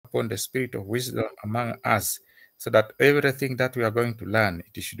upon the spirit of wisdom among us, so that everything that we are going to learn,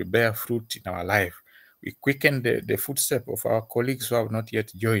 it should bear fruit in our life. We quicken the footstep of our colleagues who have not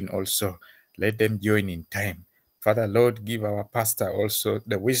yet joined also. Let them join in time. Father, Lord, give our pastor also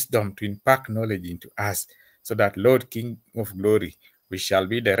the wisdom to impart knowledge into us, so that, Lord, King of glory, we shall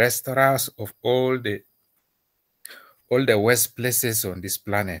be the restorers of all the worst places on this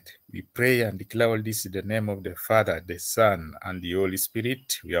planet. We pray and declare all this in the name of the Father, the Son, and the Holy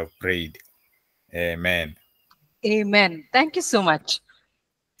Spirit. We have prayed. Amen. Amen. Thank you so much.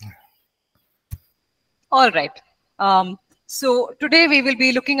 All right. So today we will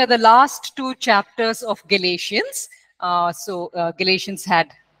be looking at the last 2 chapters of Galatians. Galatians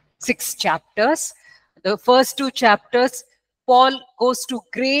had 6 chapters. The first 2 chapters, Paul goes to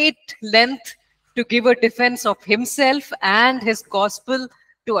great length to give a defense of himself and his gospel,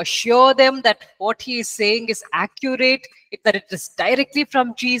 to assure them that what he is saying is accurate, that it is directly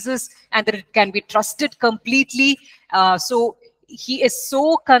from Jesus, and that it can be trusted completely. So he is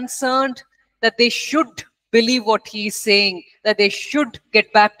so concerned that they should believe what he is saying, that they should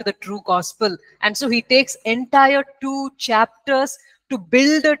get back to the true gospel. And so he takes entire 2 chapters to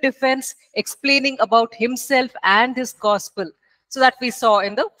build a defense, explaining about himself and his gospel. So that we saw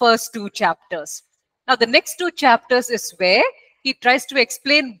in the first 2 chapters. Now, the next 2 chapters is where he tries to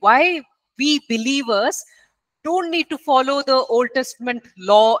explain why we believers don't need to follow the Old Testament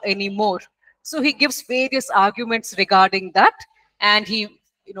law anymore. So he gives various arguments regarding that. And he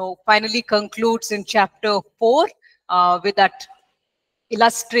finally concludes in chapter 4 with that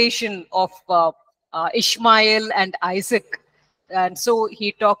illustration of Ishmael and Isaac. And so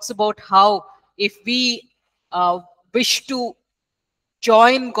he talks about how if we wish to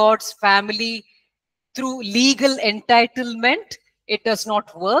join God's family through legal entitlement, it does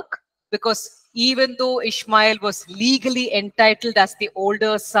not work, because even though Ishmael was legally entitled as the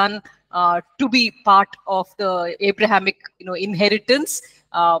older son to be part of the Abrahamic inheritance,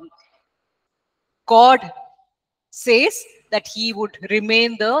 God says that he would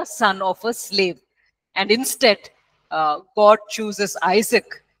remain the son of a slave. And instead, God chooses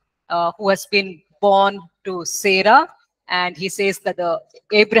Isaac, who has been born to Sarah, and he says that the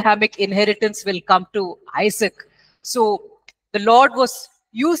Abrahamic inheritance will come to Isaac. So the Lord was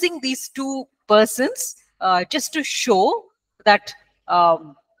using these 2 persons just to show that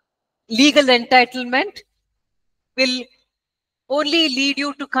legal entitlement will only lead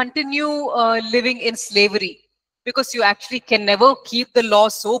you to continue living in slavery, because you actually can never keep the law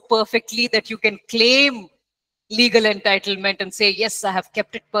so perfectly that you can claim legal entitlement and say, yes, I have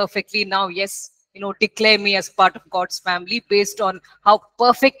kept it perfectly. Now, yes, declare me as part of God's family based on how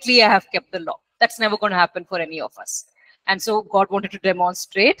perfectly I have kept the law. That's never going to happen for any of us. And so God wanted to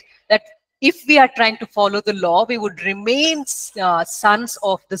demonstrate that if we are trying to follow the law, we would remain sons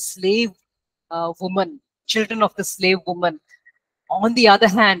of the slave woman, children of the slave woman. On the other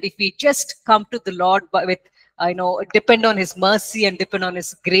hand, if we just come to the Lord with, depend on his mercy and depend on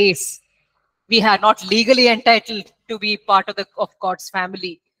his grace, we are not legally entitled to be part of God's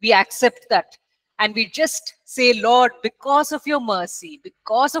family. We accept that. And we just say, Lord, because of your mercy,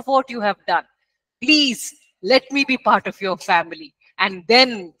 because of what you have done, please let me be part of your family. And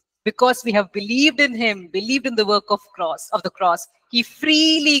then, because we have believed in him, believed in the work of the cross, he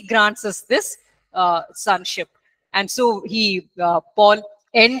freely grants us this sonship. And so Paul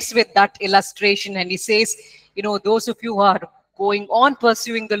ends with that illustration, and he says, those of you who are going on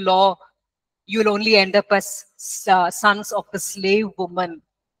pursuing the law, you'll only end up as sons of the slave woman.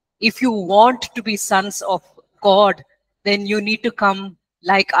 If you want to be sons of God, then you need to come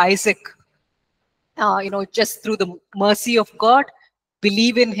like Isaac, just through the mercy of God,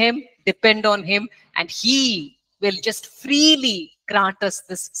 believe in him, depend on him, and he will just freely grant us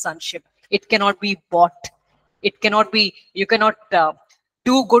this sonship. It cannot be bought. It cannot be, you cannot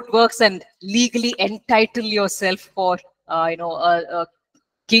do good works and legally entitle yourself for, a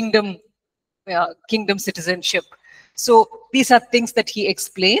kingdom citizenship. So these are things that he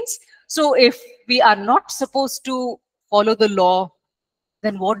explains. So if we are not supposed to follow the law,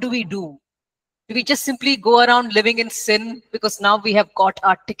 then what do we do? Do we just simply go around living in sin because now we have got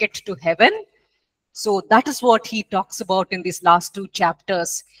our ticket to heaven? So that is what he talks about in these last 2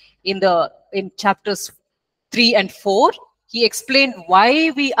 chapters. In chapters 3 and 4, he explained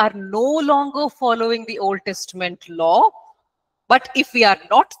why we are no longer following the Old Testament law. But if we are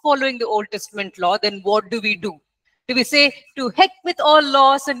not following the Old Testament law, then what do we do? Do we say, to heck with all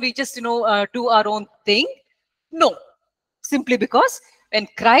laws and we just, do our own thing? No. Simply because when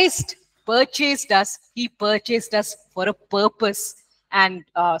Christ purchased us, he purchased us for a purpose. And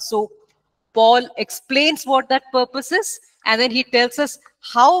so Paul explains what that purpose is. And then he tells us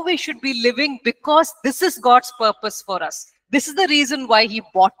how we should be living, because this is God's purpose for us. This is the reason why he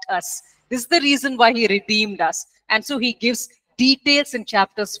bought us. This is the reason why he redeemed us. And so he gives details in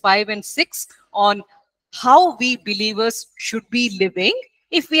chapters 5 and 6 on how we believers should be living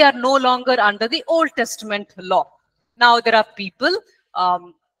if we are no longer under the Old Testament law. Now, there are people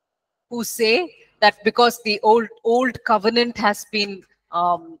who say that because the old covenant has been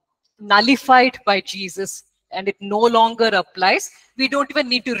nullified by Jesus and it no longer applies, we don't even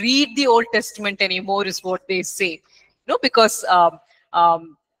need to read the Old Testament anymore, is what they say. Because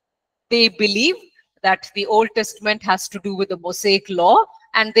they believe that the Old Testament has to do with the Mosaic law,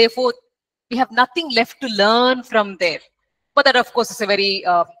 and therefore we have nothing left to learn from there. But that, of course, is a very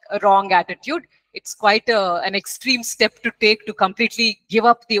wrong attitude. It's quite an extreme step to take to completely give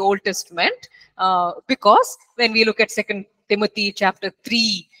up the Old Testament, because when we look at 2 Timothy chapter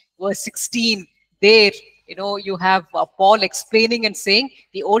 3, verse 16, there, you have Paul explaining and saying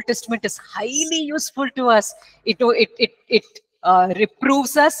the Old Testament is highly useful to us. It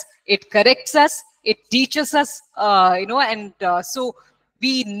reproves us, it corrects us, it teaches us, and so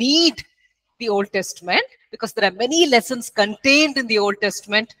we need the Old Testament because there are many lessons contained in the Old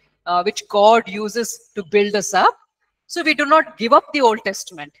Testament which God uses to build us up. So we do not give up the Old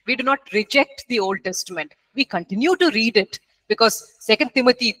Testament. We do not reject the Old Testament. We continue to read it, because 2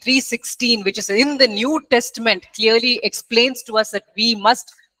 Timothy 3:16, which is in the New Testament, clearly explains to us that we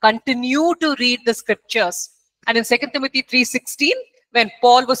must continue to read the scriptures. And in 2 Timothy 3:16, when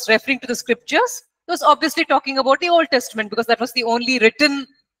Paul was referring to the scriptures, he was obviously talking about the Old Testament, because that was the only written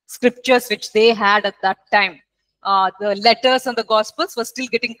scriptures which they had at that time. The letters and the gospels were still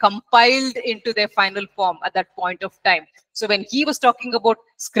getting compiled into their final form at that point of time. So when he was talking about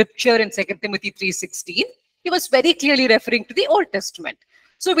scripture in 2 Timothy 3:16, he was very clearly referring to the Old Testament.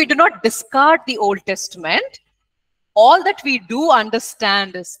 So we do not discard the Old Testament. All that we do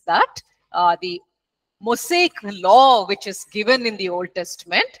understand is that the Mosaic law, which is given in the Old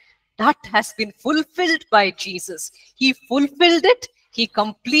Testament, that has been fulfilled by Jesus. He fulfilled it, he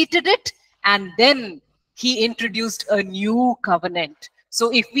completed it, and then he introduced a new covenant. So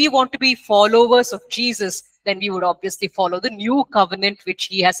if we want to be followers of Jesus, then we would obviously follow the new covenant which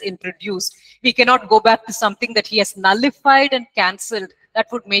he has introduced. We cannot go back to something that he has nullified and cancelled.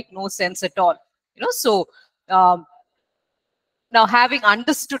 That would make no sense at all. So now, having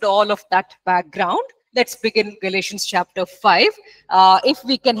understood all of that background, let's begin Galatians chapter 5. If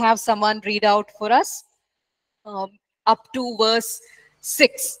we can have someone read out for us up to verse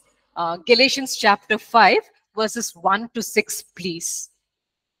 6. Galatians chapter 5, verses 1 to 6, please.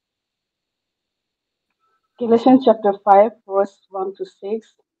 Galatians chapter 5, verse 1 to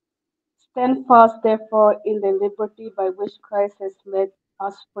 6. Stand fast, therefore, in the liberty by which Christ has made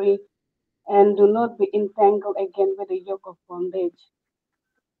us free, and do not be entangled again with the yoke of bondage.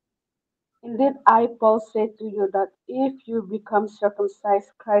 Indeed, I, Paul, say to you that if you become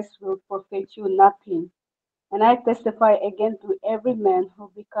circumcised, Christ will profit you nothing. And I testify again to every man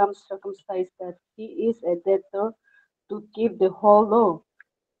who becomes circumcised that he is a debtor to keep the whole law.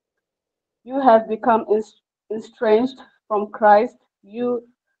 You have become estranged from Christ. You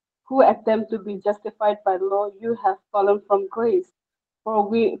who attempt to be justified by law, you have fallen from grace. For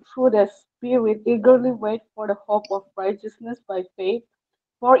we, through the Spirit, eagerly wait for the hope of righteousness by faith.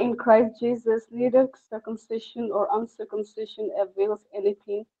 For in Christ Jesus, neither circumcision or uncircumcision avails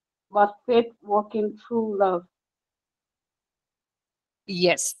anything, but faith working through love.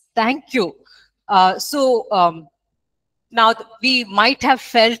 Yes, thank you. Now we might have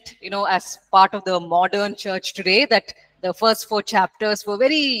felt, as part of the modern church today, that the first 4 chapters were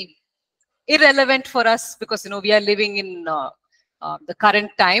very irrelevant for us, because, we are living in the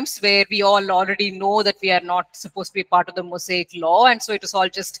current times where we all already know that we are not supposed to be part of the Mosaic law. And so it is all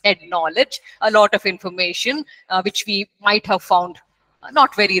just head knowledge, a lot of information, which we might have found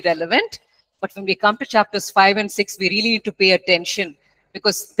not very relevant. But when we come to chapters 5 and 6, we really need to pay attention,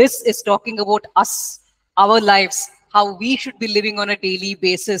 because this is talking about us, our lives, how we should be living on a daily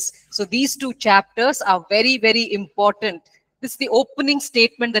basis. So these 2 chapters are very, very important. This is the opening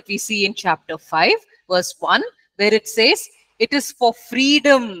statement that we see in chapter 5, verse 1, where it says, "It is for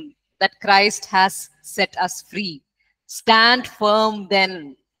freedom that Christ has set us free. Stand firm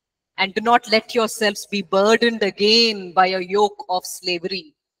then, and do not let yourselves be burdened again by a yoke of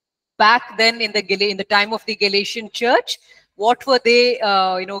slavery." Back then, in the time of the Galatian church, what were they,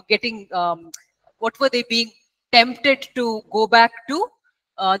 what were they being tempted to go back to?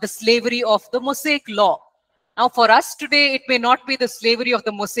 The slavery of the Mosaic law. Now, for us today, it may not be the slavery of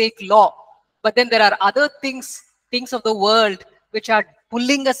the Mosaic law, but then there are other things of the world which are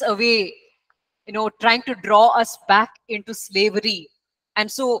pulling us away, trying to draw us back into slavery. And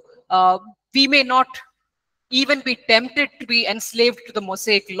so we may not even be tempted to be enslaved to the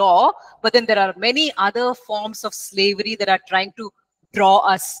Mosaic law, but then there are many other forms of slavery that are trying to draw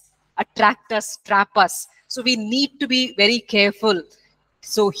us, attract us, trap us. So we need to be very careful.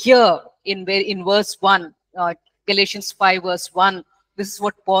 So here in verse 1, Galatians 5 verse 1, this is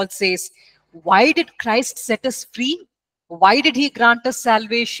what Paul says. Why did Christ set us free? Why did he grant us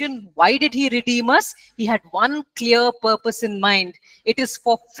salvation? Why did he redeem us? He had one clear purpose in mind. It is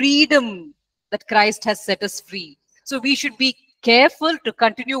for freedom that Christ has set us free. So we should be careful to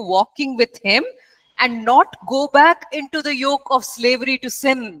continue walking with him and not go back into the yoke of slavery to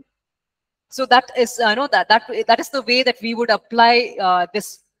sin. So that is, that is the way that we would apply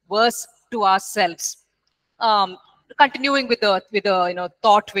this verse to ourselves. Continuing with the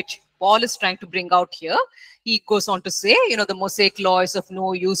thought which Paul is trying to bring out here, he goes on to say, the Mosaic law is of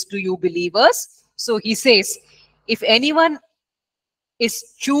no use to you believers. So he says, if anyone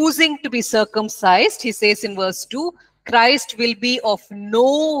is choosing to be circumcised, he says in verse 2, Christ will be of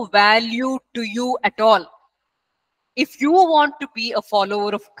no value to you at all. If you want to be a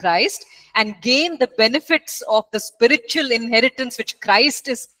follower of Christ and gain the benefits of the spiritual inheritance which Christ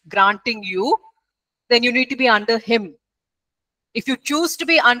is granting you, then you need to be under him. If you choose to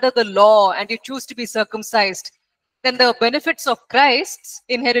be under the law and you choose to be circumcised, then the benefits of Christ's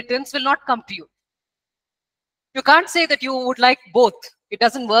inheritance will not come to you. You can't say that you would like both. It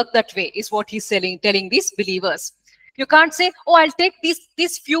doesn't work that way, is what he's telling these believers. You can't say, oh, I'll take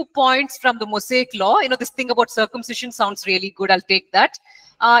these few points from the Mosaic law. This thing about circumcision sounds really good. I'll take that.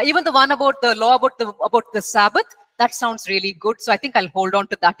 Even the one about the law about the Sabbath, that sounds really good. So I think I'll hold on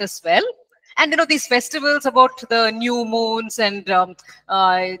to that as well. And these festivals about the new moons and the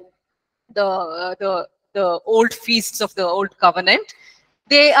old feasts of the old covenant,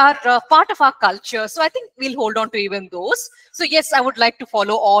 they are part of our culture. So I think we'll hold on to even those. So yes, I would like to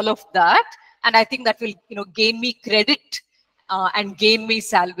follow all of that. And I think that will, gain me credit and gain me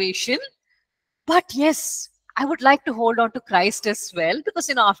salvation. But yes, I would like to hold on to Christ as well, because,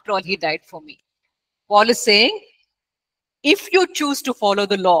 after all, he died for me. Paul is saying, if you choose to follow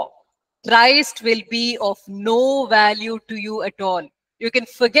the law, Christ will be of no value to you at all. You can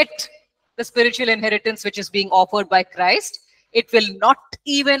forget the spiritual inheritance which is being offered by Christ. It will not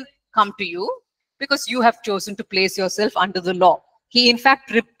even come to you because you have chosen to place yourself under the law. He, in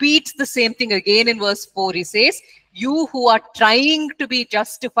fact, repeats the same thing again in verse 4. He says, you who are trying to be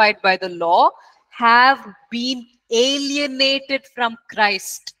justified by the law have been alienated from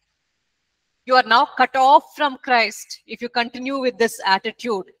Christ. You are now cut off from Christ. If you continue with this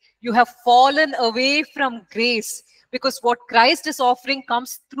attitude, you have fallen away from grace, because what Christ is offering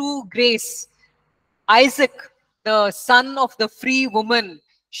comes through grace. Isaac, the son of the free woman,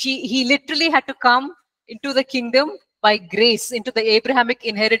 he literally had to come into the kingdom by grace, into the Abrahamic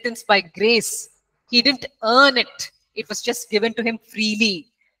inheritance by grace. He didn't earn it. It was just given to him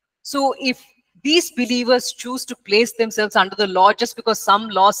freely. So if these believers choose to place themselves under the law just because some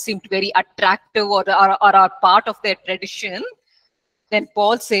laws seemed very attractive or are part of their tradition, then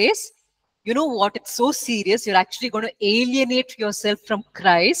Paul says, you know what, it's so serious. You're actually going to alienate yourself from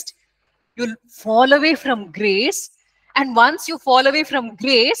Christ. You'll fall away from grace. And once you fall away from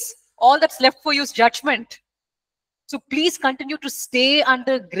grace, all that's left for you is judgment. So please continue to stay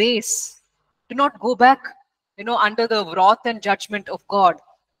under grace. Do not go back, under the wrath and judgment of God.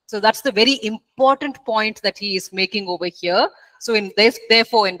 So that's the very important point that he is making over here. So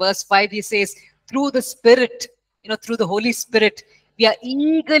therefore, in verse 5, he says, through the Spirit, through the Holy Spirit, we are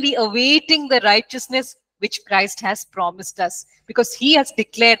eagerly awaiting the righteousness which Christ has promised us. Because he has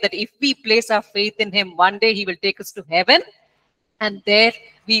declared that if we place our faith in him, one day he will take us to heaven. And there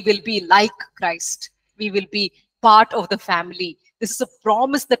we will be like Christ. We will be part of the family. This is a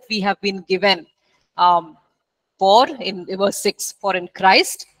promise that we have been given. For in verse 6, for in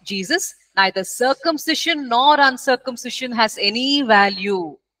Christ Jesus, neither circumcision nor uncircumcision has any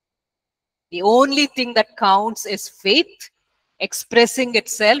value. The only thing that counts is faith expressing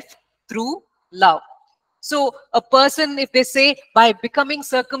itself through love. So a person, if they say, by becoming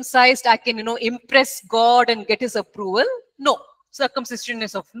circumcised, I can, impress God and get his approval. No, circumcision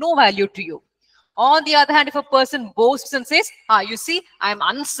is of no value to you. On the other hand, if a person boasts and says, you see, I'm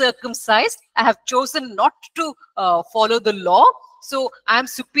uncircumcised. I have chosen not to follow the law. So I'm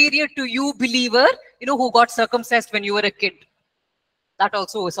superior to you, believer, who got circumcised when you were a kid. That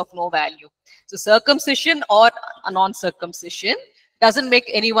also is of no value. So circumcision or a non-circumcision doesn't make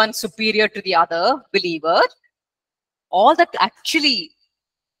anyone superior to the other believer. All that actually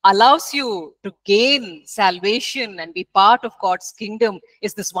allows you to gain salvation and be part of God's kingdom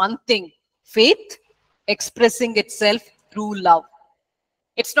is this one thing: faith expressing itself through love.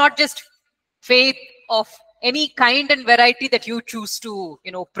 It's not just faith of any kind and variety that you choose to,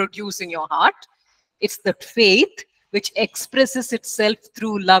 produce in your heart. It's the faith which expresses itself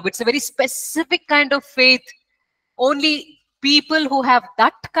through love. It's a very specific kind of faith. Only people who have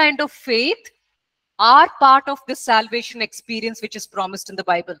that kind of faith are part of this salvation experience which is promised in the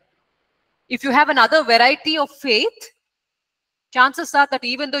Bible. If you have another variety of faith, chances are that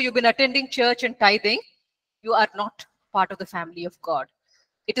even though you've been attending church and tithing, you are not part of the family of God.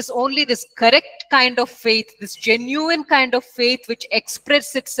 It is only this correct kind of faith, this genuine kind of faith which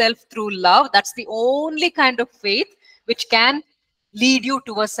expresses itself through love. That's the only kind of faith which can lead you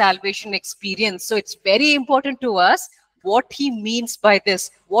to a salvation experience. So it's very important to us what he means by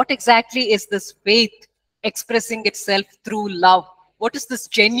this. What exactly is this faith expressing itself through love? What is this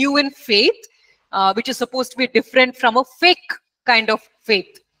genuine faith which is supposed to be different from a fake kind of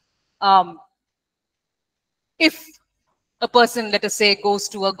faith? If a person, let us say, goes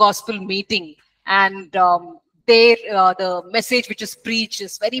to a gospel meeting and the message which is preached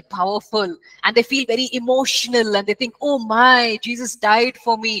is very powerful and they feel very emotional and they think, oh my, Jesus died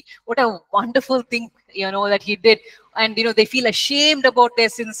for me. What a wonderful thing, that he did. And, they feel ashamed about their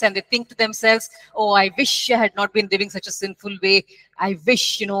sins and they think to themselves, oh, I wish I had not been living such a sinful way. I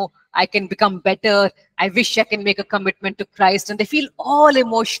wish, I can become better. I wish I can make a commitment to Christ. And they feel all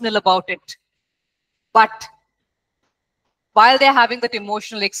emotional about it. But while they're having that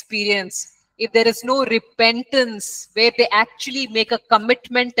emotional experience, if there is no repentance where they actually make a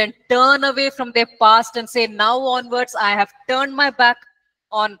commitment and turn away from their past and say, now onwards, I have turned my back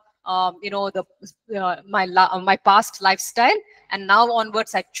on my past lifestyle, and now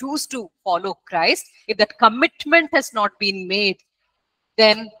onwards I choose to follow Christ. If that commitment has not been made,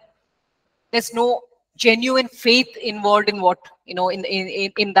 then there's no genuine faith involved in what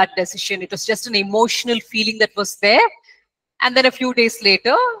in that decision. It was just an emotional feeling that was there. And then a few days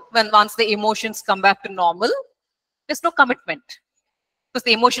later, once the emotions come back to normal, there's no commitment because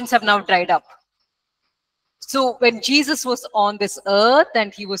the emotions have now dried up. So when Jesus was on this earth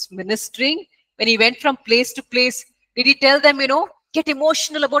and he was ministering, when he went from place to place, did he tell them, get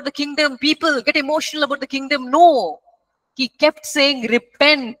emotional about the kingdom, people, get emotional about the kingdom? No. He kept saying,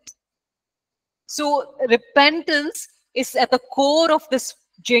 repent. So repentance is at the core of this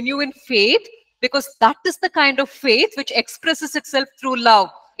genuine faith, because that is the kind of faith which expresses itself through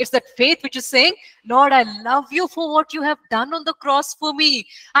love. It's that faith which is saying, Lord, I love you for what you have done on the cross for me.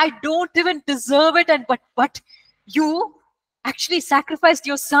 I don't even deserve it, but you actually sacrificed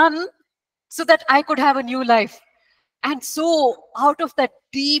your son so that I could have a new life. And so out of that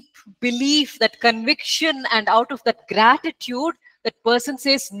deep belief, that conviction, and out of that gratitude, that person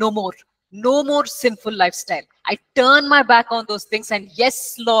says, no more sinful lifestyle. I turn my back on those things, and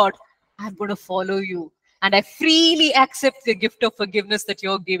yes, Lord, I'm going to follow you. And I freely accept the gift of forgiveness that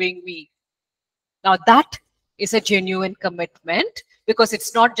you're giving me. Now that is a genuine commitment, because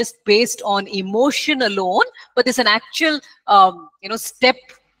it's not just based on emotion alone, but there's an actual, step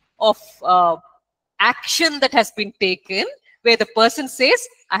of action that has been taken, where the person says,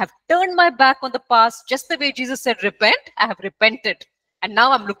 I have turned my back on the past, just the way Jesus said, repent, I have repented. And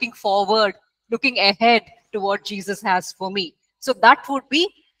now I'm looking forward, looking ahead to what Jesus has for me. So that would be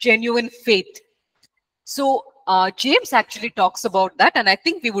genuine faith. So James actually talks about that, and I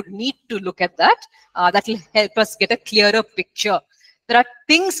think we would need to look at that. That will help us get a clearer picture. There are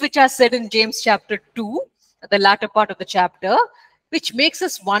things which are said in James chapter 2, the latter part of the chapter, which makes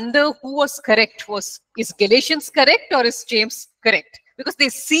us wonder who was correct. Is Galatians correct or is James correct? Because they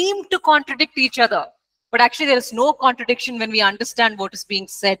seem to contradict each other. But actually, there is no contradiction when we understand what is being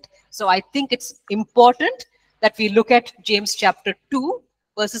said. So I think it's important that we look at James chapter 2,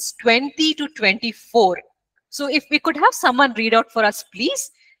 verses 20 to 24. So if we could have someone read out for us,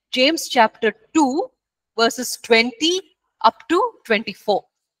 please. James chapter 2, verses 20 up to 24.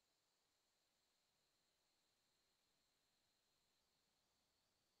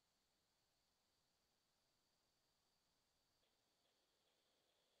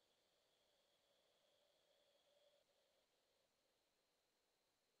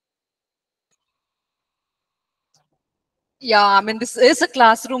 Yeah, I mean, this is a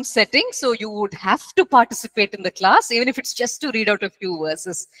classroom setting, so you would have to participate in the class, even if it's just to read out a few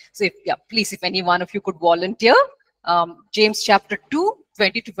verses. So, please, if any one of you could volunteer, James chapter 2,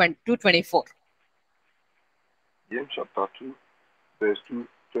 20 to 24. James chapter 2, verse 2,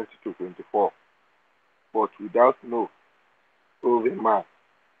 20 to 24. But without know, O the man,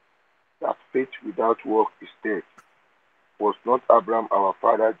 that faith without work is dead. Was not Abraham our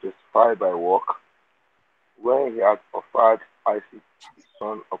father justified by work, when he had offered Isaac his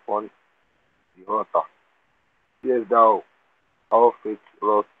son upon the altar? Hearest thou Our faith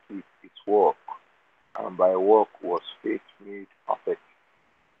wrought its work, and by work was faith made perfect.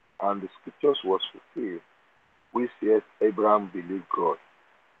 And the scriptures was fulfilled, which said Abraham believed God,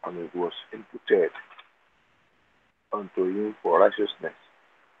 and it was imputed unto him for righteousness,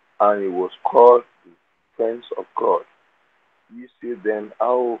 and he was called the friends of God. Ye see then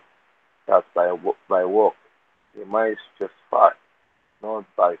how that by work a man is justified, not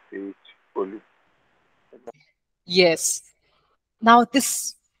by faith only. Yes. Now,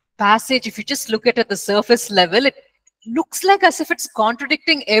 this passage, if you just look at the surface level, it looks like as if it's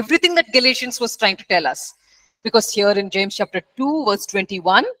contradicting everything that Galatians was trying to tell us. Because here in James chapter 2, verse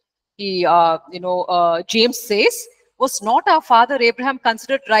 21, James says, was not our father Abraham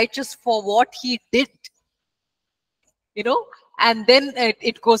considered righteous for what he did? And then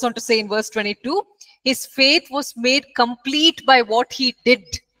it goes on to say in verse 22, his faith was made complete by what he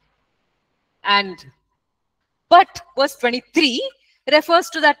did. But verse 23 refers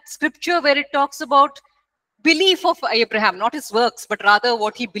to that scripture where it talks about belief of Abraham, not his works, but rather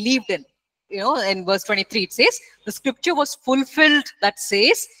what he believed in. In verse 23, it says, the scripture was fulfilled that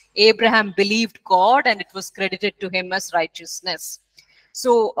says, Abraham believed God and it was credited to him as righteousness.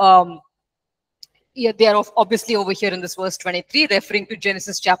 So, they are obviously over here in this verse 23, referring to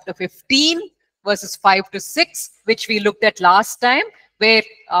Genesis chapter 15, verses 5 to 6, which we looked at last time, where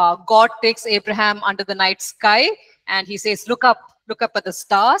God takes Abraham under the night sky and he says, look up at the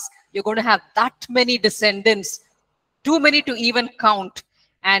stars. You're going to have that many descendants, too many to even count.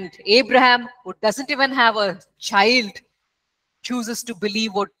 And Abraham, who doesn't even have a child, chooses to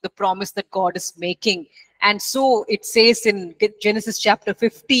believe what the promise that God is making. And so it says in Genesis chapter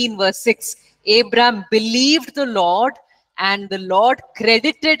 15, verse 6, Abraham believed the Lord and the Lord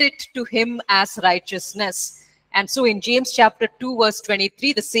credited it to him as righteousness. And so in James chapter 2, verse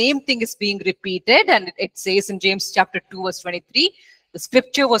 23, the same thing is being repeated. And it says in James chapter 2, verse 23, the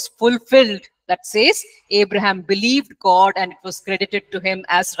scripture was fulfilled that says, Abraham believed God and it was credited to him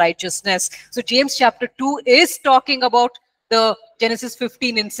as righteousness. So James chapter 2 is talking about the Genesis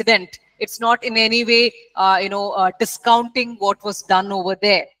 15 incident. It's not in any way, discounting what was done over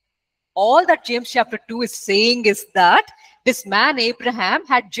there. All that James chapter 2 is saying is that this man Abraham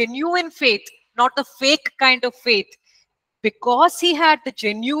had genuine faith, not the fake kind of faith. Because he had the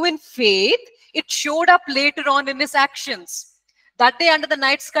genuine faith, it showed up later on in his actions. That day under the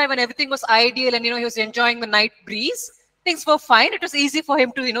night sky when everything was ideal and, he was enjoying the night breeze, things were fine. It was easy for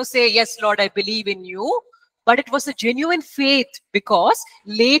him to, say, yes, Lord, I believe in you. But it was a genuine faith because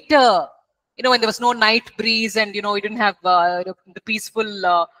later, when there was no night breeze and, he didn't have the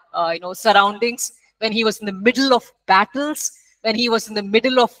peaceful, surroundings, when he was in the middle of battles, when he was in the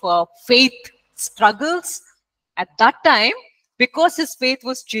middle of faith struggles, at that time, because his faith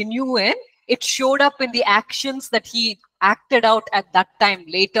was genuine, it showed up in the actions that he acted out at that time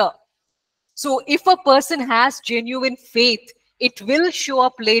later. So if a person has genuine faith, it will show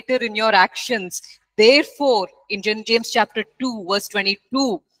up later in your actions. Therefore, in James chapter 2, verse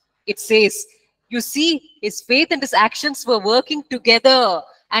 22, it says, you see, his faith and his actions were working together,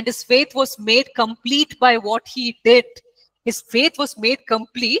 and his faith was made complete by what he did. His faith was made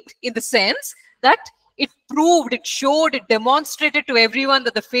complete in the sense that it proved, it showed, it demonstrated to everyone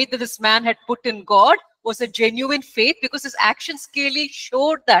that the faith that this man had put in God was a genuine faith because his actions clearly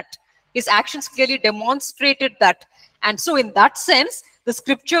showed that. His actions clearly demonstrated that. And so in that sense, the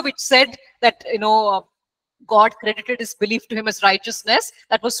scripture which said that, God credited his belief to him as righteousness,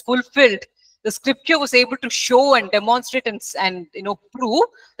 that was fulfilled. The scripture was able to show and demonstrate and prove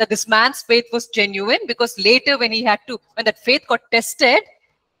that this man's faith was genuine, because later when that faith got tested,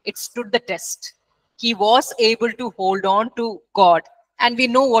 it stood the test. He was able to hold on to God. And we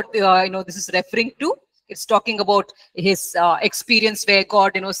know what, this is referring to. It's talking about his experience where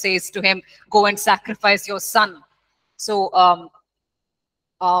God, says to him, go and sacrifice your son. So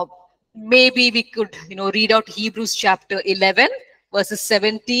maybe we could, read out Hebrews chapter 11, verses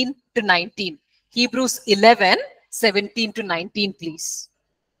 17 to 19. Hebrews 11, 17 to 19, please.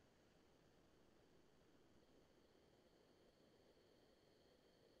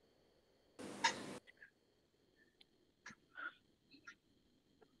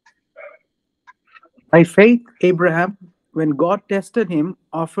 By faith, Abraham, when God tested him,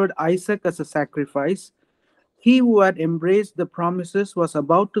 offered Isaac as a sacrifice. He who had embraced the promises was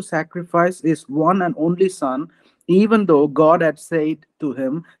about to sacrifice his one and only son, even though God had said to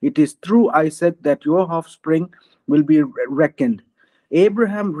him, it is through Isaac that your offspring will be reckoned.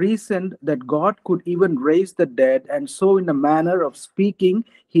 Abraham reasoned that God could even raise the dead, and so, in a manner of speaking,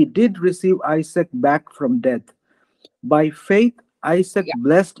 he did receive Isaac back from death. By faith, Isaac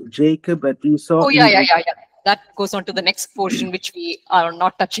blessed Jacob and Esau. Oh, yeah. that goes on to the next portion, which we are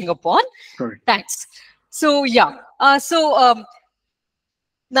not touching upon. Correct. Thanks. So yeah,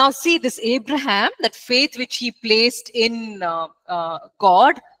 now see this Abraham, that faith which he placed in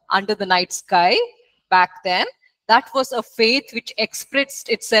God under the night sky back then, that was a faith which expressed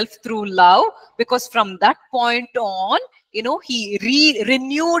itself through love, because from that point on, he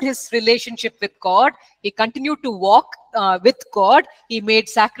renewed his relationship with God. He continued to walk with God. He made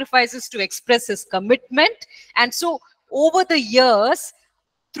sacrifices to express his commitment. And so over the years,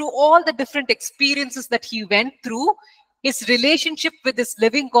 through all the different experiences that he went through, his relationship with this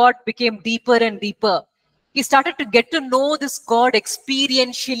living God became deeper and deeper. He started to get to know this God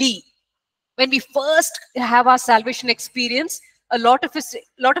experientially. When we first have our salvation experience, a lot of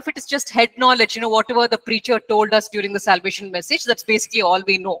it is just head knowledge, whatever the preacher told us during the salvation message, that's basically all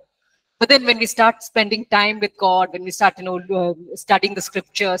we know. But then when we start spending time with God, when we start, studying the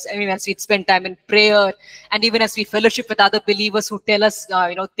scriptures, as we spend time in prayer, and even as we fellowship with other believers who tell us,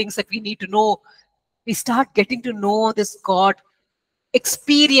 things that we need to know, we start getting to know this God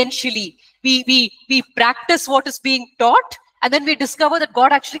experientially. We practice what is being taught, and then we discover that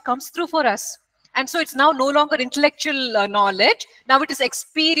God actually comes through for us. And so it's now no longer intellectual knowledge. Now it is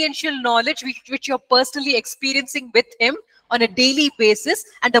experiential knowledge, which you're personally experiencing with him on a daily basis,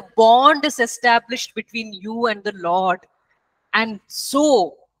 and a bond is established between you and the Lord. And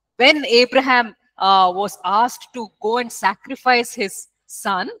so when Abraham was asked to go and sacrifice his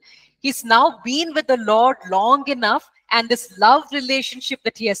son, he's now been with the Lord long enough, and this love relationship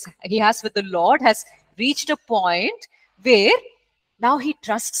that he has with the Lord has reached a point where now he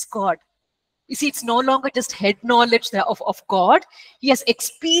trusts God. You see, it's no longer just head knowledge of God. He has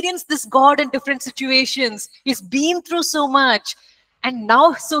experienced this God in different situations. He's been through so much. And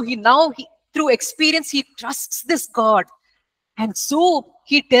now, he through experience, he trusts this God. And so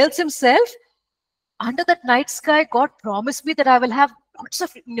he tells himself, under that night sky, God promised me that I will have lots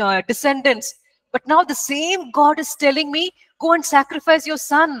of descendants. But now the same God is telling me, go and sacrifice your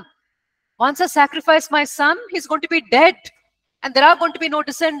son. Once I sacrifice my son, he's going to be dead. And there are going to be no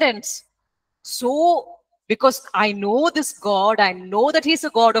descendants. So, because I know this God, I know that he's a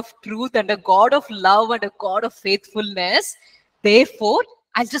God of truth and a God of love and a God of faithfulness. Therefore,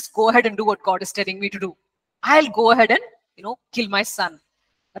 I'll just go ahead and do what God is telling me to do. I'll go ahead and, kill my son.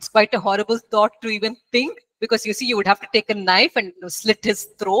 That's quite a horrible thought to even think, because you see, you would have to take a knife and slit his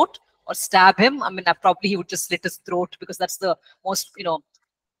throat or stab him. Probably he would just slit his throat, because that's the most,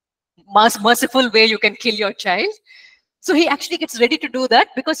 merciful way you can kill your child. So he actually gets ready to do that,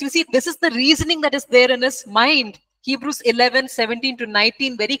 because you see, this is the reasoning that is there in his mind. Hebrews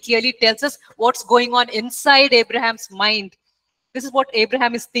 11:17-19 very clearly tells us what's going on inside Abraham's mind. This is what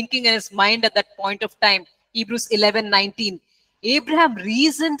Abraham is thinking in his mind at that point of time. Hebrews 11:19. Abraham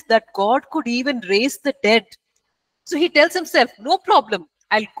reasoned that God could even raise the dead. So he tells himself, no problem,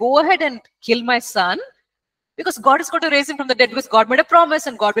 I'll go ahead and kill my son, because God is going to raise him from the dead, because God made a promise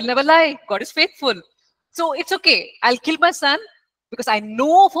and God will never lie. God is faithful. So it's okay. I'll kill my son, because I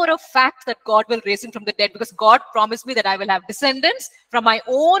know for a fact that God will raise him from the dead, because God promised me that I will have descendants from my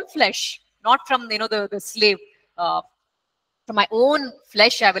own flesh, not from, the slave. From my own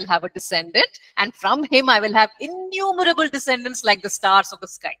flesh, I will have a descendant, and from him, I will have innumerable descendants like the stars of the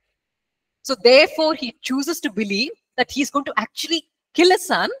sky. So therefore, he chooses to believe that he's going to actually kill his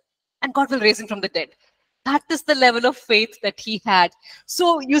son, and God will raise him from the dead. That is the level of faith that he had.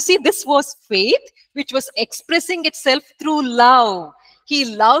 So you see, this was faith which was expressing itself through love. He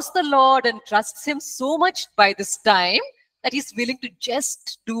loves the Lord and trusts him so much by this time that he's willing to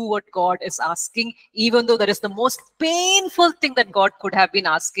just do what God is asking, even though that is the most painful thing that God could have been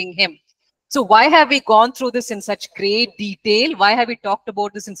asking him. So why have we gone through this in such great detail? Why have we talked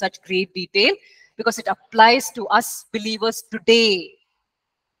about this in such great detail? Because it applies to us believers today.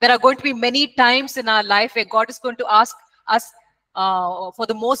 There are going to be many times in our life where God is going to ask us for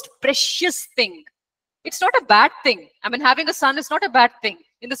the most precious thing. It's not a bad thing. Having a son is not a bad thing.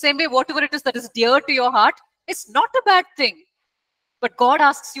 In the same way, whatever it is that is dear to your heart, it's not a bad thing. But God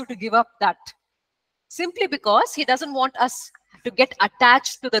asks you to give up that, simply because he doesn't want us to get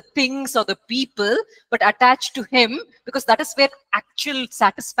attached to the things or the people, but attached to him, because that is where actual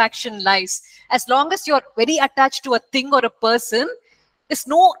satisfaction lies. As long as you're very attached to a thing or a person, there's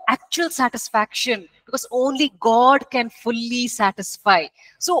no actual satisfaction, because only God can fully satisfy.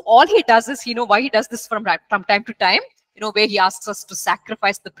 So all he does is, why he does this from time to time, where he asks us to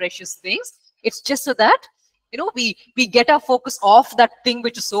sacrifice the precious things. It's just so that, we get our focus off that thing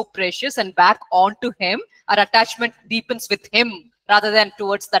which is so precious and back onto him. Our attachment deepens with him rather than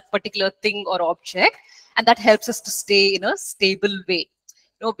towards that particular thing or object. And that helps us to stay in a stable way.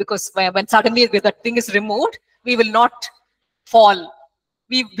 because when suddenly that thing is removed, we will not fall.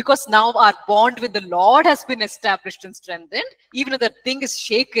 Because now our bond with the Lord has been established and strengthened. Even if the thing is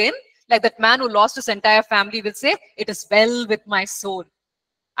shaken, like that man who lost his entire family will say, it is well with my soul.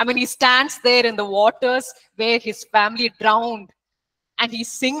 I mean, he stands there in the waters where his family drowned, and he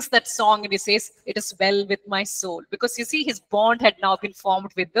sings that song and he says, it is well with my soul. Because you see, his bond had now been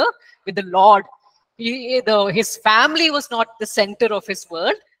formed with the Lord. His family was not the center of his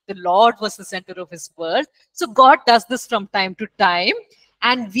world. The Lord was the center of his world. So God does this from time to time,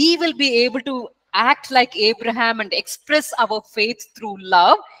 and we will be able to act like Abraham and express our faith through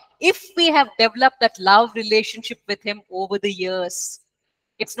love if we have developed that love relationship with him over the years.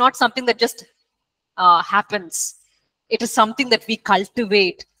 It's not something that just happens. It is something that we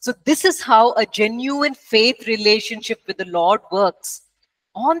cultivate. So this is how a genuine faith relationship with the Lord works.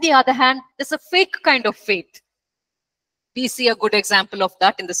 On the other hand, there's a fake kind of faith. We see a good example of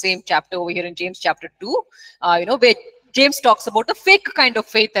that in the same chapter over here in James chapter 2, where James talks about a fake kind of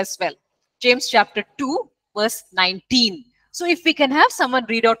faith as well. James chapter 2, verse 19. So if we can have someone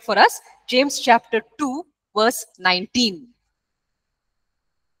read out for us, James chapter 2, verse 19.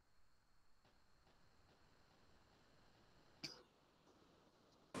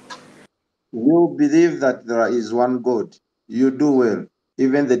 You believe that there is one God. You do well.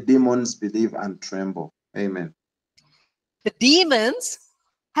 Even the demons believe and tremble. Amen. The demons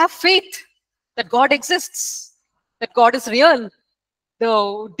have faith that God exists, that God is real.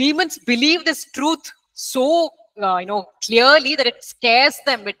 The demons believe this truth so clearly that it scares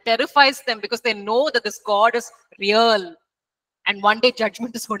them, it terrifies them, because they know that this God is real. And one day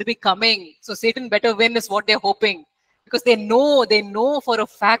judgment is going to be coming. So Satan better win is what they're hoping. Because they know for a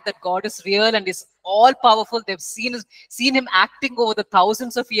fact that God is real and is all powerful. They've seen him acting over the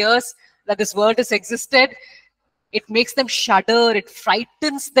thousands of years that this world has existed. It makes them shudder. It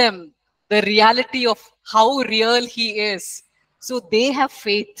frightens them, the reality of how real he is. So they have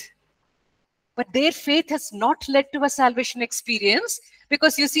faith. But their faith has not led to a salvation experience,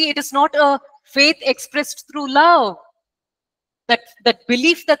 because you see, it is not a faith expressed through love. That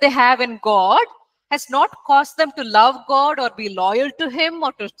belief that they have in God has not caused them to love God or be loyal to him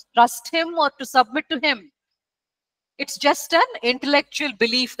or to trust him or to submit to him. It's just an intellectual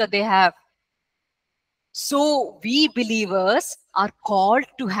belief that they have. So we believers are called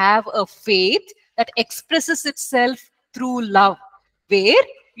to have a faith that expresses itself through love, where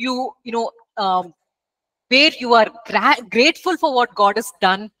you are grateful for what God has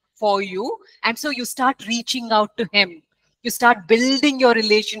done for you, and so you start reaching out to him. You start building your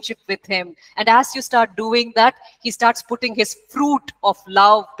relationship with him. And as you start doing that, he starts putting his fruit of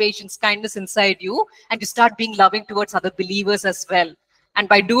love, patience, kindness inside you, and you start being loving towards other believers as well. And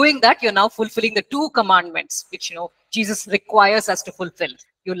by doing that, you're now fulfilling the 2 commandments, which Jesus requires us to fulfill.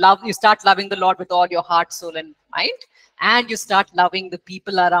 You start loving the Lord with all your heart, soul, and mind, and you start loving the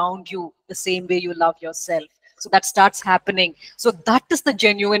people around you the same way you love yourself. So that starts happening. So that is the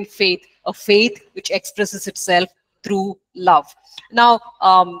genuine faith, a faith which expresses itself through love. Now,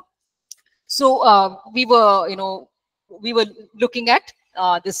 we were looking at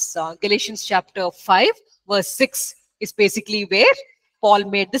this Galatians chapter 5, verse 6 is basically where Paul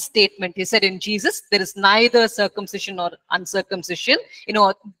made this statement. He said, in Jesus, there is neither circumcision or uncircumcision.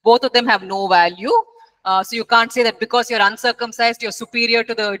 Both of them have no value. So you can't say that because you're uncircumcised, you're superior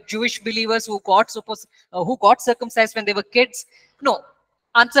to the Jewish believers who got circumcised when they were kids. No,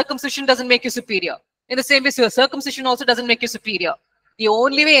 uncircumcision doesn't make you superior. In the same way, so circumcision also doesn't make you superior. The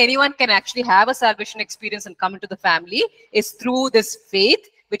only way anyone can actually have a salvation experience and come into the family is through this faith,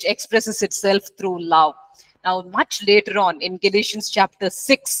 which expresses itself through love. Now, much later on in Galatians chapter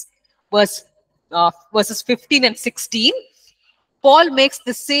 6, verses 15 and 16, Paul makes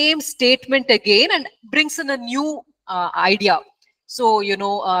the same statement again and brings in a new idea. So,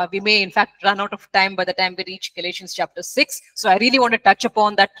 we may in fact run out of time by the time we reach Galatians chapter 6. So I really want to touch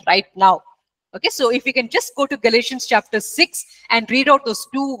upon that right now. Okay, so if we can just go to Galatians chapter 6 and read out those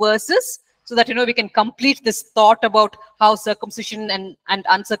 2 verses so that, we can complete this thought about how circumcision and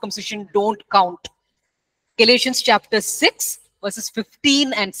uncircumcision don't count. Galatians chapter 6, verses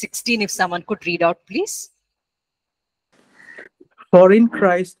 15 and 16, if someone could read out, please. For in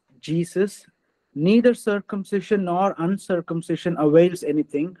Christ Jesus, neither circumcision nor uncircumcision avails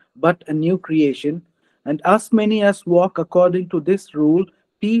anything, but a new creation. And as many as walk according to this rule,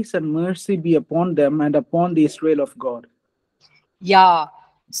 peace and mercy be upon them and upon the Israel of God. Yeah.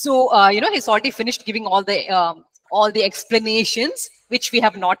 So, he's already finished giving all the explanations, which we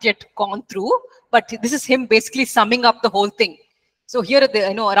have not yet gone through. But this is him basically summing up the whole thing. So here at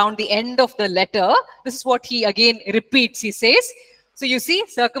around the end of the letter, this is what he again repeats. He says, So you see,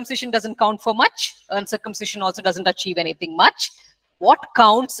 circumcision doesn't count for much. Uncircumcision also doesn't achieve anything much. What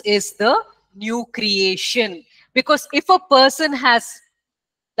counts is the new creation. Because if a person has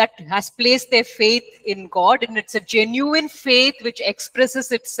placed their faith in God, and it's a genuine faith which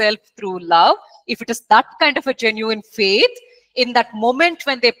expresses itself through love, if it is that kind of a genuine faith, in that moment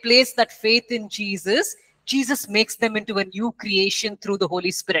when they place that faith in Jesus, Jesus makes them into a new creation through the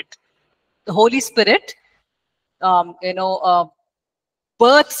Holy Spirit. The Holy Spirit,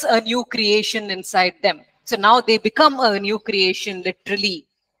 births a new creation inside them. So now they become a new creation, literally.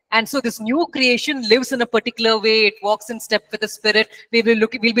 And so this new creation lives in a particular way. It walks in step with the Spirit. We'll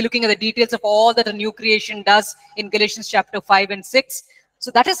be looking at the details of all that a new creation does in Galatians chapter 5 and 6.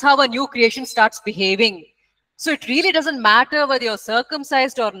 So that is how a new creation starts behaving. So it really doesn't matter whether you're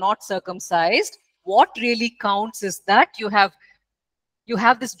circumcised or not circumcised. What really counts is that you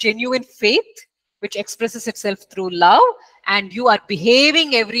have this genuine faith which expresses itself through love, and you are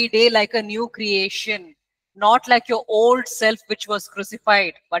behaving every day like a new creation, not like your old self which was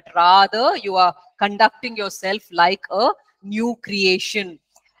crucified, but rather you are conducting yourself like a new creation.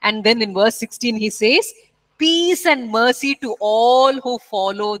 And then in verse 16 he says, peace and mercy to all who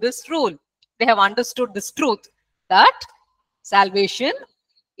follow this rule. They have understood this truth, that salvation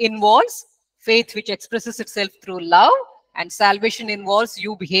involves faith which expresses itself through love, and salvation involves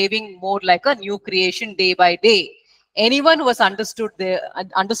you behaving more like a new creation day by day. Anyone who has understood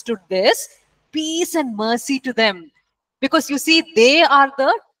this, peace and mercy to them. Because you see, they are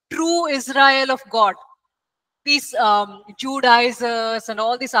the true Israel of God. These Judaizers and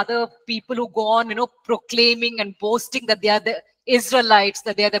all these other people who go on, proclaiming and boasting that they are the Israelites,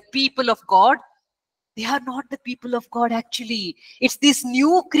 that they are the people of God. They are not the people of God, actually. It's these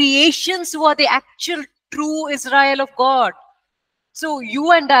new creations who are the actual true Israel of God. So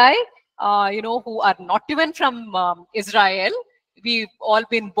you and I, who are not even from Israel, we've all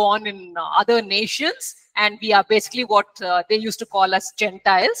been born in other nations, and we are basically what they used to call us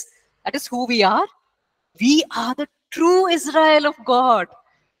Gentiles. That is who we are. We are the true Israel of God.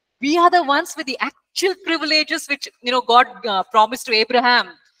 We are the ones with the actual privileges which, God promised to Abraham.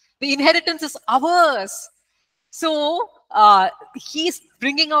 The inheritance is ours. So he's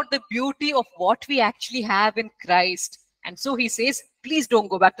bringing out the beauty of what we actually have in Christ. And so he says, please don't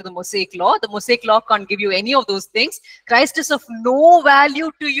go back to the Mosaic law. The Mosaic law can't give you any of those things. Christ is of no value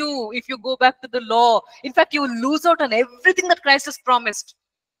to you if you go back to the law. In fact, you will lose out on everything that Christ has promised.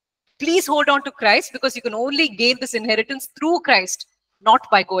 Please hold on to Christ, because you can only gain this inheritance through Christ, not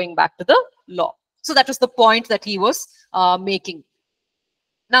by going back to the law. So that was the point that he was making.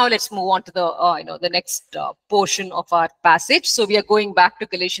 Now let's move on to the next portion of our passage. So we are going back to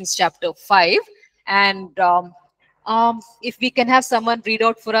Galatians chapter 5, and if we can have someone read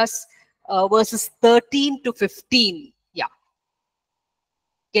out for us verses 13 to 15. Yeah.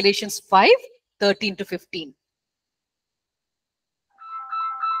 Galatians 5, 13 to 15.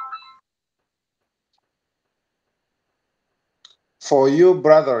 For you,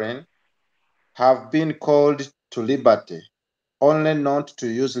 brethren, have been called to liberty, only not to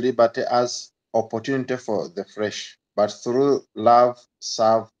use liberty as opportunity for the flesh, but through love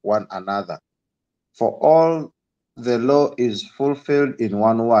serve one another. For all the law is fulfilled in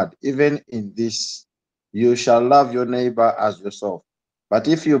one word, even in this, you shall love your neighbor as yourself. But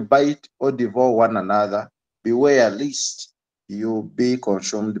if you bite or devour one another, beware lest you be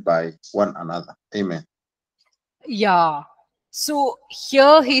consumed by one another. Amen. Yeah. So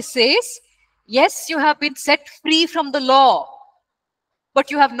here he says, yes, you have been set free from the law,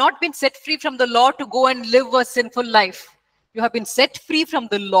 but you have not been set free from the law to go and live a sinful life. You have been set free from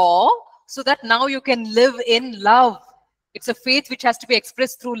the law so that now you can live in love. It's a faith which has to be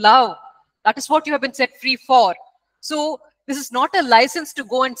expressed through love. That is what you have been set free for. So this is not a license to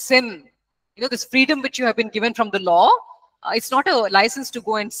go and sin. This freedom which you have been given from the law, it's not a license to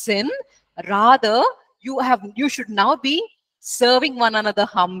go and sin. Rather, you should now be serving one another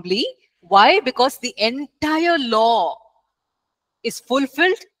humbly. Why? Because the entire law is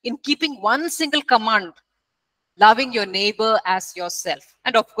fulfilled in keeping one single command, loving your neighbor as yourself.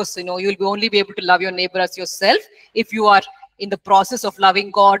 And of course, you'll only be able to love your neighbor as yourself if you are in the process of loving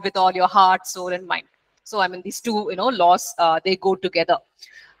God with all your heart, soul, and mind. So, these two, laws, they go together.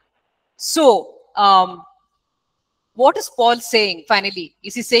 So, what is Paul saying finally?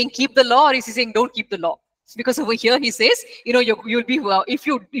 Is he saying keep the law, or is he saying don't keep the law? Because over here he says, you'll be, if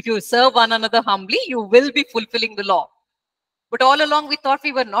you serve one another humbly, you will be fulfilling the law. But all along we thought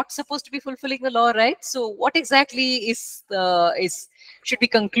we were not supposed to be fulfilling the law, right? So what exactly should we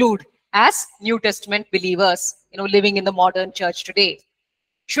conclude as New Testament believers, living in the modern church today?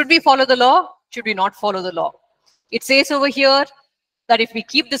 Should we follow the law? Should we not follow the law? It says over here, that if we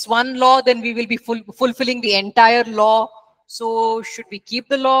keep this one law, then we will be fulfilling the entire law. So should we keep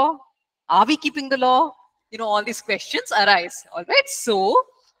the law? Are we keeping the law? All these questions arise. All right. So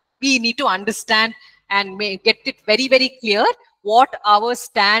we need to understand and get it very, very clear what our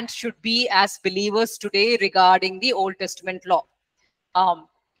stand should be as believers today regarding the Old Testament law.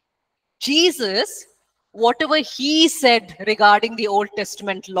 Jesus, whatever he said regarding the Old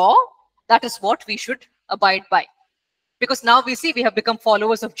Testament law, that is what we should abide by. Because now we see we have become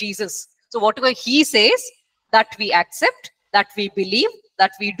followers of Jesus. So whatever he says, that we accept, that we believe,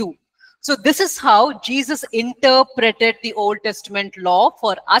 that we do. So this is how Jesus interpreted the Old Testament law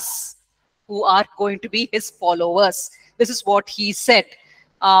for us who are going to be his followers. This is what he said.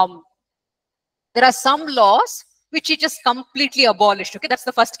 There are some laws which he just completely abolished. Okay, that's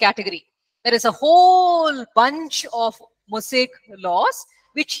the first category. There is a whole bunch of Mosaic laws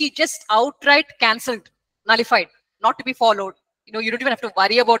which he just outright cancelled, nullified, not to be followed. You don't even have to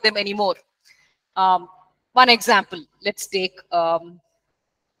worry about them anymore. One example, let's take,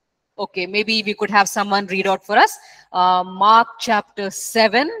 okay, maybe we could have someone read out for us. Mark chapter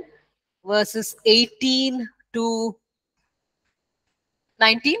 7, verses 18 to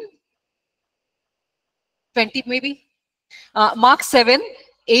 19, 20 maybe. Mark 7,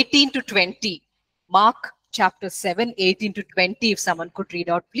 18 to 20. Mark chapter 7, 18 to 20, if someone could read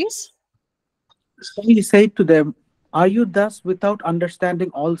out, please. So he said to them, "Are you thus without understanding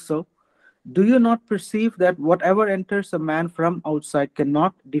also? Do you not perceive that whatever enters a man from outside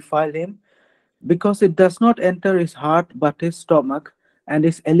cannot defile him, because it does not enter his heart but his stomach, and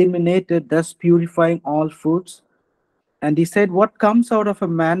is eliminated, thus purifying all foods?" And he said, "What comes out of a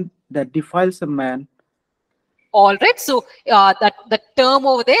man that defiles a man?" All right. So that the term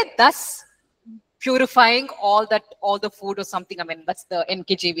over there, thus purifying all the food or something. I mean, that's the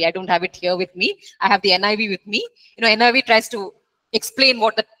NKJV. I don't have it here with me. I have the NIV with me. NIV tries to explain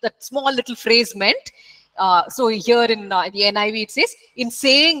what that small little phrase meant. So here in the NIV it says, in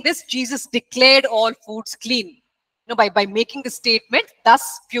saying this, Jesus declared all foods clean. By making the statement,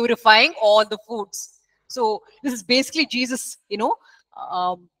 thus purifying all the foods. So this is basically Jesus,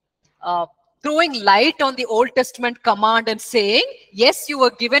 throwing light on the Old Testament command and saying, yes, you were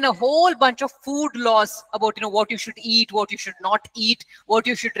given a whole bunch of food laws about, what you should eat, what you should not eat, what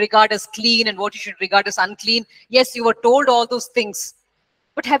you should regard as clean and what you should regard as unclean. Yes, you were told all those things.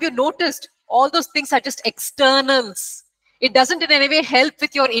 But have you noticed all those things are just externals? It doesn't in any way help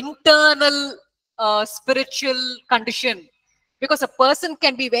with your internal spiritual condition. Because a person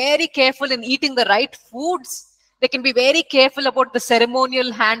can be very careful in eating the right foods. They can be very careful about the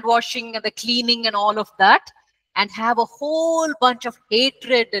ceremonial hand washing and the cleaning and all of that, and have a whole bunch of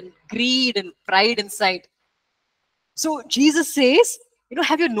hatred and greed and pride inside. So Jesus says,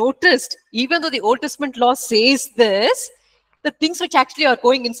 have you noticed, even though the Old Testament law says this, the things which actually are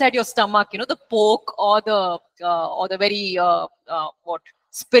going inside your stomach, the pork or the very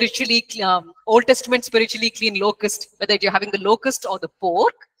spiritually Old Testament spiritually clean locust, whether you're having the locust or the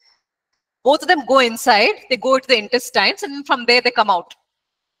pork, both of them go inside, they go to the intestines, and from there they come out.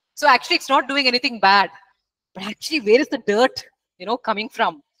 So actually it's not doing anything bad. But actually, where is the dirt, coming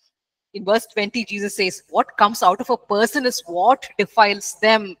from? In verse 20, Jesus says, what comes out of a person is what defiles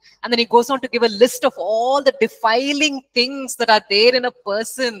them. And then he goes on to give a list of all the defiling things that are there in a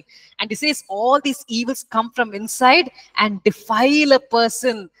person. And he says, all these evils come from inside and defile a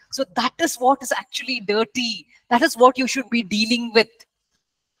person. So that is what is actually dirty. That is what you should be dealing with.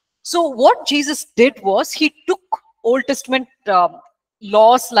 So what Jesus did was, he took Old Testament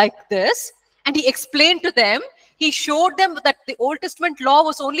laws like this, and he explained to them, he showed them that the Old Testament law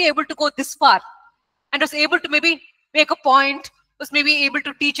was only able to go this far, and was able to maybe make a point, was maybe able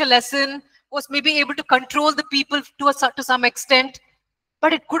to teach a lesson, was maybe able to control the people to some extent,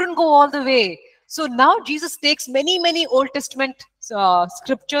 but it couldn't go all the way. So now Jesus takes many Old Testament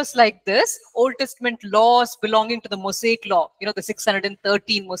scriptures like this, Old Testament laws belonging to the Mosaic law, the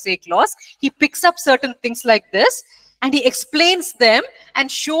 613 Mosaic laws. He picks up certain things like this and he explains them and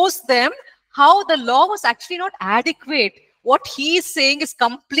shows them how the law was actually not adequate. What he is saying is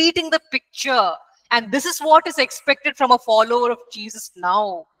completing the picture. And this is what is expected from a follower of Jesus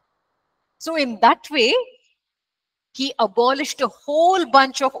now. So in that way, he abolished a whole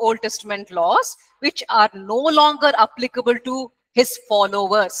bunch of Old Testament laws which are no longer applicable to his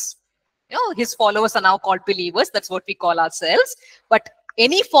followers. His followers are now called believers. That's what we call ourselves. But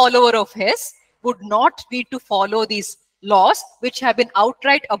any follower of his would not need to follow these laws which have been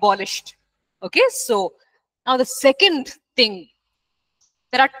outright abolished. Okay, so now the second thing,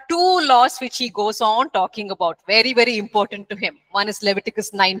 there are two laws which he goes on talking about, very important to him. One is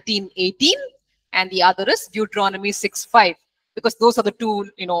Leviticus 19:18 and the other is Deuteronomy 6:5. because those are the two,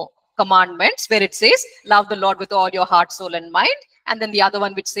 commandments where it says, love the Lord with all your heart, soul, and mind. And then the other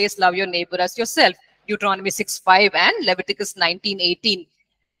one which says, love your neighbor as yourself, Deuteronomy 6:5 and Leviticus 19:18.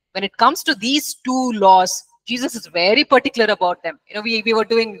 When it comes to these two laws, Jesus is very particular about them. We were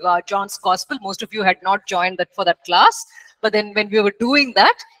doing John's Gospel. Most of you had not joined that for that class. But then when we were doing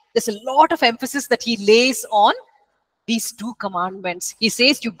that, there's a lot of emphasis that he lays on these two commandments. He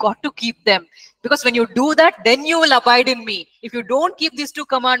says you got to keep them, because when you do that, then you will abide in me. If you don't keep these two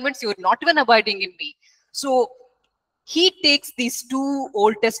commandments, you're not even abiding in me. So he takes these two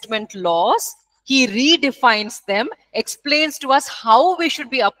Old Testament laws, he redefines them, explains to us how we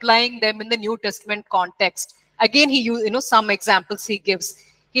should be applying them in the New Testament context. Again, he uses, some examples he gives.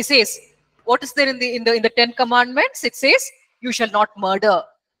 He says, what is there in the 10 commandments? It says, you shall not murder.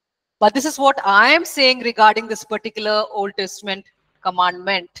 But this is what I am saying regarding this particular Old Testament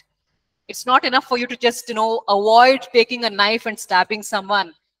commandment. It's not enough for you to just, avoid taking a knife and stabbing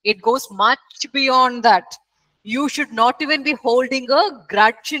someone. It goes much beyond that. You should not even be holding a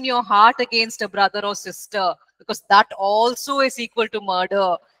grudge in your heart against a brother or sister, because that also is equal to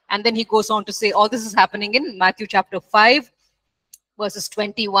murder. And then he goes on to say, all this is happening in Matthew chapter 5, verses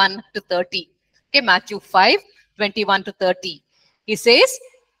 21 to 30. Okay, Matthew 5, 21 to 30. He says,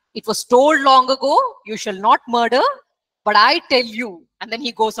 it was told long ago, you shall not murder, but I tell you. And then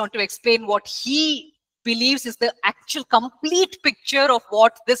he goes on to explain what he believes is the actual complete picture of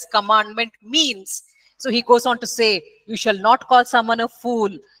what this commandment means. So he goes on to say, you shall not call someone a fool.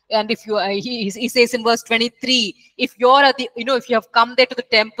 And if you, he says in verse 23, if you're at the, if you have come there to the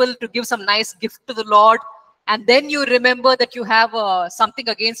temple to give some nice gift to the Lord, and then you remember that you have something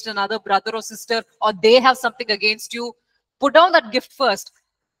against another brother or sister, or they have something against you, put down that gift first.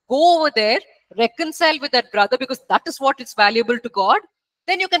 Go over there, reconcile with that brother, because that is what is valuable to God.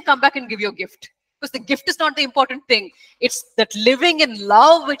 Then you can come back and give your gift. Because the gift is not the important thing. It's that living in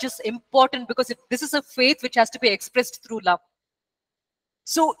love which is important, because this is a faith which has to be expressed through love.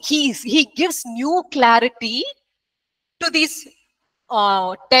 So he gives new clarity to these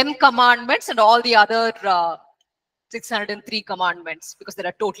 10 commandments and all the other 603 commandments, because there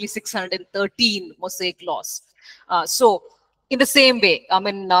are totally 613 Mosaic laws. So in the same way,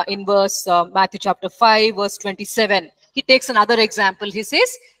 in verse Matthew chapter 5, verse 27, he takes another example. He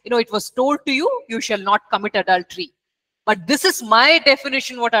says, it was told to you, you shall not commit adultery. But this is my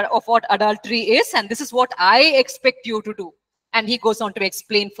definition of what adultery is, and this is what I expect you to do. And he goes on to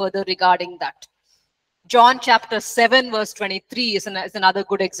explain further regarding that. John chapter 7, verse 23 is another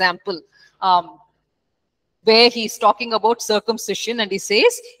good example, where he's talking about circumcision, and he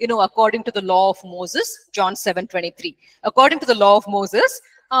says, according to the law of Moses, John 7:23, according to the law of Moses,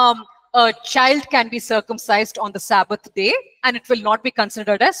 a child can be circumcised on the Sabbath day, and it will not be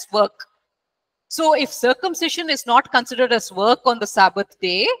considered as work. So if circumcision is not considered as work on the Sabbath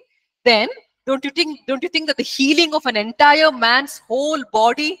day, then don't you think that the healing of an entire man's whole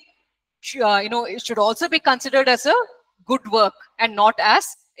body, it should also be considered as a good work, and not as,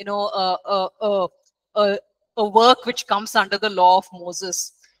 a work which comes under the law of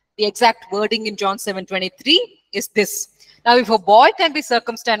Moses. The exact wording in John 7:23 is this. Now, if a boy can be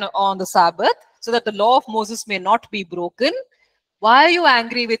circumcised on the Sabbath, so that the law of Moses may not be broken, why are you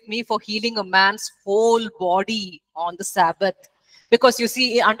angry with me for healing a man's whole body on the Sabbath? Because you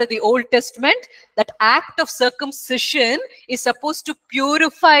see, under the Old Testament, that act of circumcision is supposed to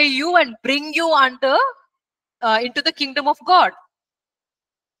purify you and bring you into the kingdom of God.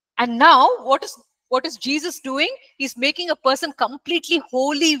 And now, what is Jesus doing? He's making a person completely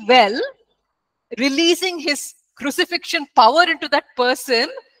holy well, releasing his crucifixion power into that person.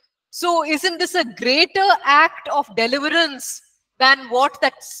 So isn't this a greater act of deliverance than what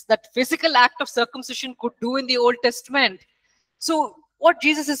that physical act of circumcision could do in the Old Testament? So what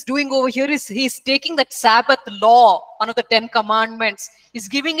Jesus is doing over here is he's taking that Sabbath law, one of the 10 commandments, he's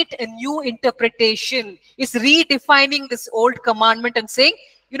giving it a new interpretation. He's redefining this old commandment and saying,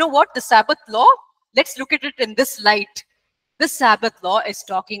 you know what, the Sabbath law, let's look at it in this light. This Sabbath law is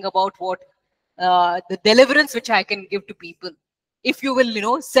talking about what? The deliverance which I can give to people. If you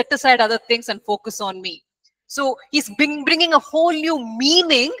will, set aside other things and focus on me. So he's bringing a whole new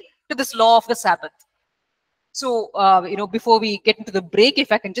meaning to this law of the Sabbath. So, before we get into the break,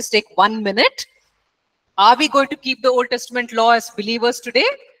 if I can just take 1 minute. Are we going to keep the Old Testament law as believers today?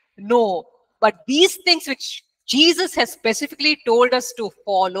 No. But these things which Jesus has specifically told us to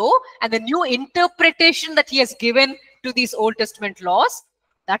follow, and the new interpretation that he has given to these Old Testament laws,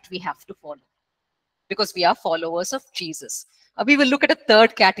 that we have to follow, because we are followers of Jesus. We will look at a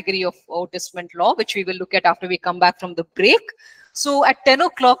third category of Old Testament law, which we will look at after we come back from the break. So at 10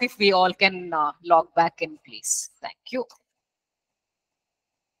 o'clock, if we all can log back in, please. Thank you.